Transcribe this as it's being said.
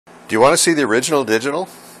Do you want to see the original digital?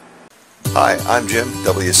 Hi, I'm Jim,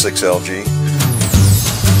 W6LG.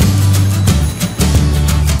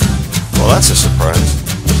 Well, that's a surprise.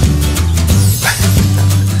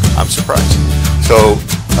 I'm surprised. So,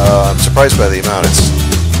 I'm surprised by the amount. It's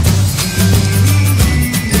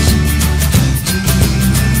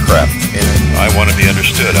crap in it. I want to be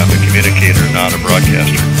understood. I'm a communicator, not a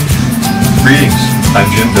broadcaster. Greetings, I'm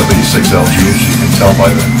Jim, W6LG, as you can tell by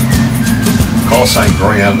the call sign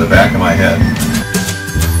growing out of the back of my head.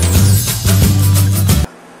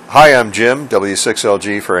 Hi, I'm Jim,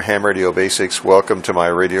 W6LG for Ham Radio Basics. Welcome to my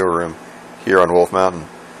radio room here on Wolf Mountain.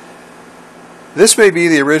 This may be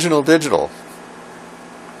the original digital.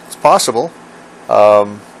 It's possible.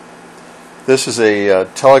 This is a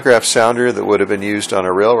telegraph sounder that would have been used on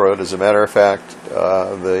a railroad. As a matter of fact,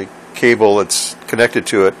 the cable that's connected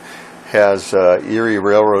to it has Erie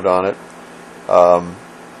Railroad on it.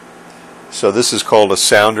 So this is called a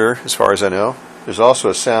sounder, as far as I know. There's also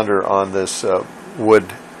a sounder on this wood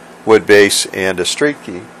base and a straight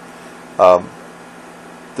key. The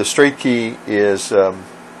straight key is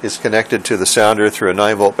connected to the sounder through a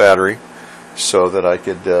 9-volt battery, so that I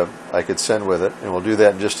could send with it, and we'll do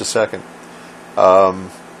that in just a second. So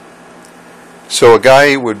a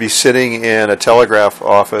guy would be sitting in a telegraph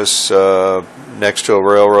office next to a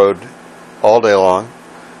railroad all day long,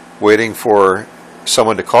 waiting for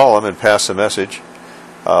someone to call him and pass a message.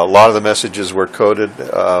 A lot of the messages were coded,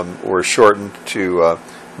 were shortened to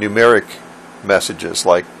numeric messages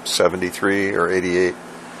like 73 or 88.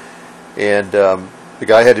 And the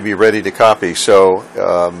guy had to be ready to copy, so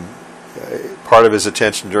part of his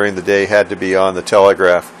attention during the day had to be on the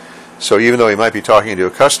telegraph. So even though he might be talking to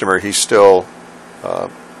a customer, he's still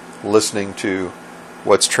listening to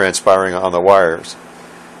what's transpiring on the wires.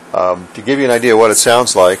 To give you an idea of what it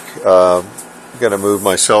sounds like, I'm going to move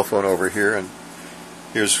my cell phone over here, and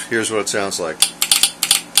here's what it sounds like.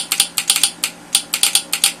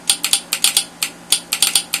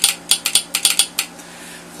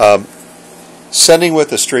 Sending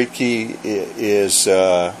with a straight key is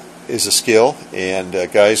a skill, and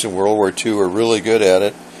guys in World War II are really good at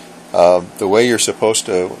it. The way you're supposed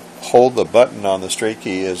to hold the button on the straight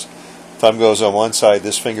key is thumb goes on one side,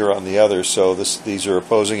 this finger on the other, so these are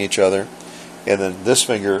opposing each other, and then this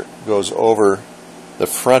finger goes over the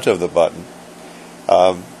front of the button.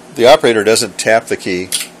 The operator doesn't tap the key.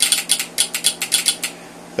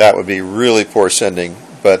 That would be really poor sending,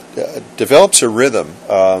 but develops a rhythm.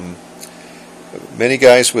 Many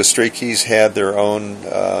guys with straight keys had their own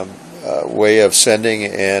way of sending,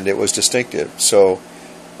 and it was distinctive. So,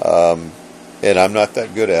 and I'm not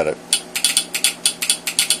that good at it.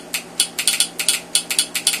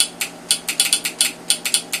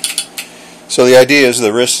 So the idea is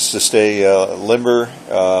the wrist is to stay limber,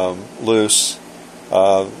 loose,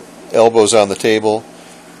 elbows on the table,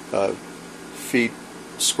 feet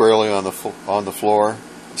squarely on the floor,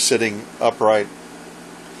 sitting upright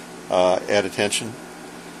at attention.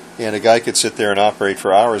 And a guy could sit there and operate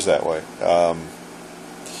for hours that way.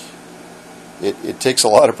 It takes a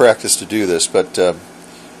lot of practice to do this, but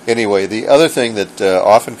anyway, the other thing that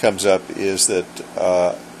often comes up is that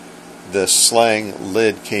the slang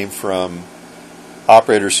lid came from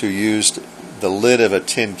operators who used the lid of a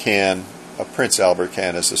tin can, a Prince Albert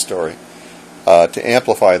can is the story, to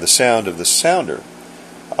amplify the sound of the sounder.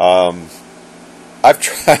 I've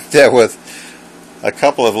tried that with a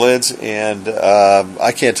couple of lids, and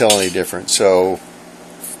I can't tell any difference, so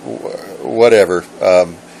whatever.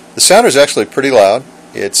 The sounder is actually pretty loud.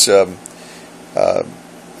 It's can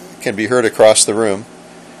be heard across the room,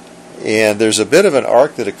 and there's a bit of an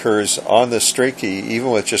arc that occurs on this straight key, even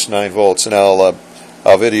with just 9 volts. And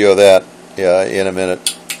I'll video that in a minute.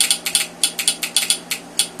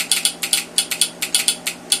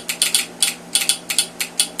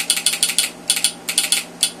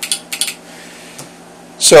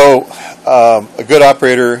 So a good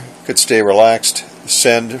operator could stay relaxed,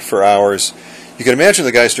 send for hours. You can imagine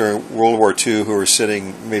the guys during World War II who were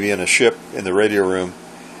sitting maybe in a ship in the radio room,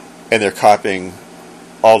 and they're copying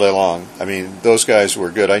all day long. I mean, those guys were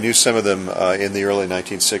good. I knew some of them in the early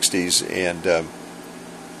 1960s, and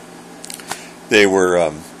they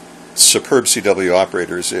were superb CW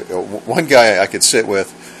operators. One guy I could sit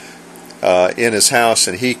with in his house,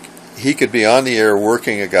 and he could be on the air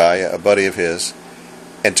working a guy, a buddy of his,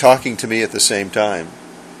 and talking to me at the same time,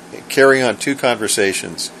 carrying on 2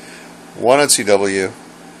 conversations, one on CW,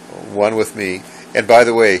 one with me. And by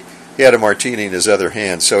the way, he had a martini in his other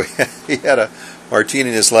hand, so he had a martini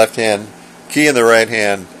in his left hand, key in the right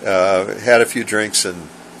hand, had a few drinks, and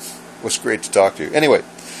was great to talk to. Anyway,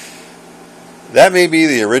 that may be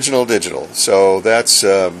the original digital. So that's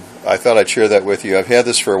I thought I'd share that with you. I've had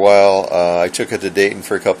this for a while. I took it to Dayton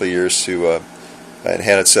for a couple of years and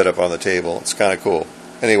had it set up on the table. It's kind of cool.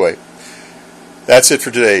 Anyway, that's it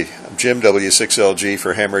for today. I'm Jim, W6LG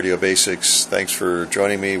for Ham Radio Basics. Thanks for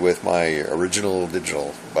joining me with my original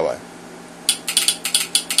digital. Bye-bye.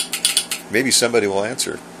 Maybe somebody will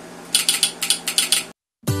answer.